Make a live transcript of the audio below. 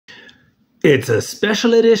It's a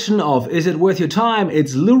special edition of Is It Worth Your Time?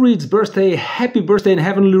 It's Lou Reed's birthday. Happy birthday in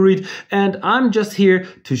heaven, Lou Reed. And I'm just here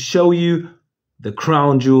to show you the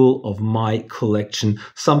crown jewel of my collection.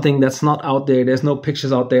 Something that's not out there. There's no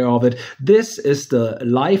pictures out there of it. This is the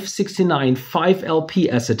Live 69 5LP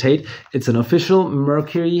acetate. It's an official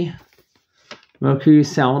Mercury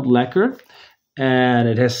sound lacquer. And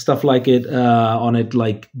it has stuff like it on it,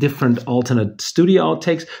 like different alternate studio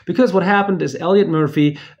outtakes. Because what happened is Elliott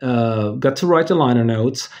Murphy got to write the liner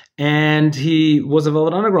notes, and he was a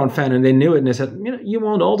Velvet Underground fan, and they knew it, and they said, you know, you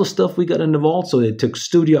want all the stuff we got in the vault. So they took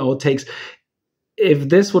studio outtakes. If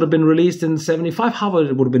this would have been released in 75, how about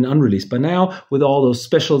it would have been unreleased? By now, with all those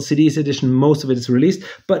special CDs edition, most of it is released,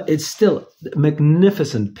 but it's still a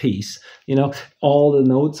magnificent piece. You know, all the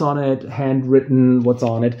notes on it, handwritten, what's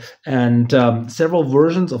on it, and several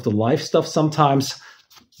versions of the live stuff sometimes.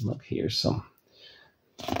 Look, here's some.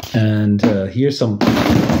 And here's some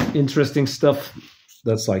interesting stuff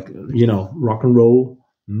that's like, you know, rock and roll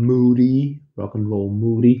moody.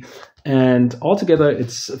 And altogether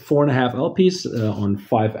it's 4.5 LPs on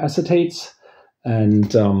 5 acetates,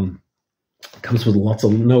 and comes with lots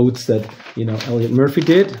of notes that, you know, Elliott Murphy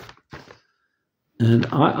did. And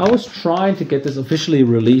I was trying to get this officially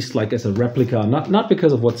released, like as a replica, not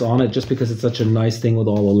because of what's on it, just because it's such a nice thing with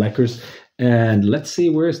all the lacquers. And let's see,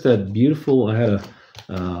 where's that beautiful, I had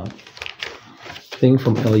a thing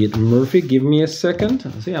from Elliott Murphy. Give me a second.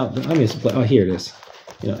 See, oh, here it is.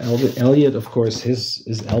 You know, Elliott, of course, his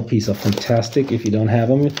LPs are fantastic if you don't have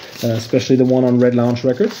them, especially the one on Red Lounge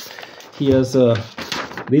Records. He has,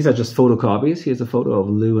 these are just photocopies. Here's a photo of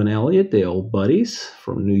Lou and Elliott, the old buddies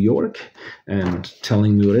from New York, and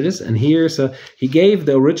telling me what it is. And here's he gave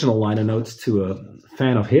the original liner notes to a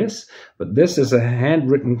fan of his, but this is a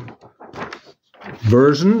handwritten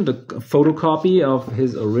version, the photocopy of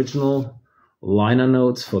his original liner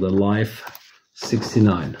notes for the Live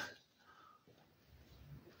 69.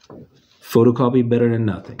 Photocopy better than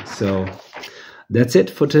nothing. So that's it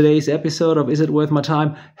for today's episode of Is It Worth My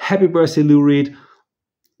Time? Happy birthday, Lou Reed.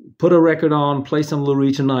 Put a record on, play some Lou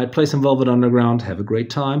Reed tonight, play some Velvet Underground, have a great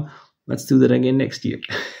time. Let's do that again next year.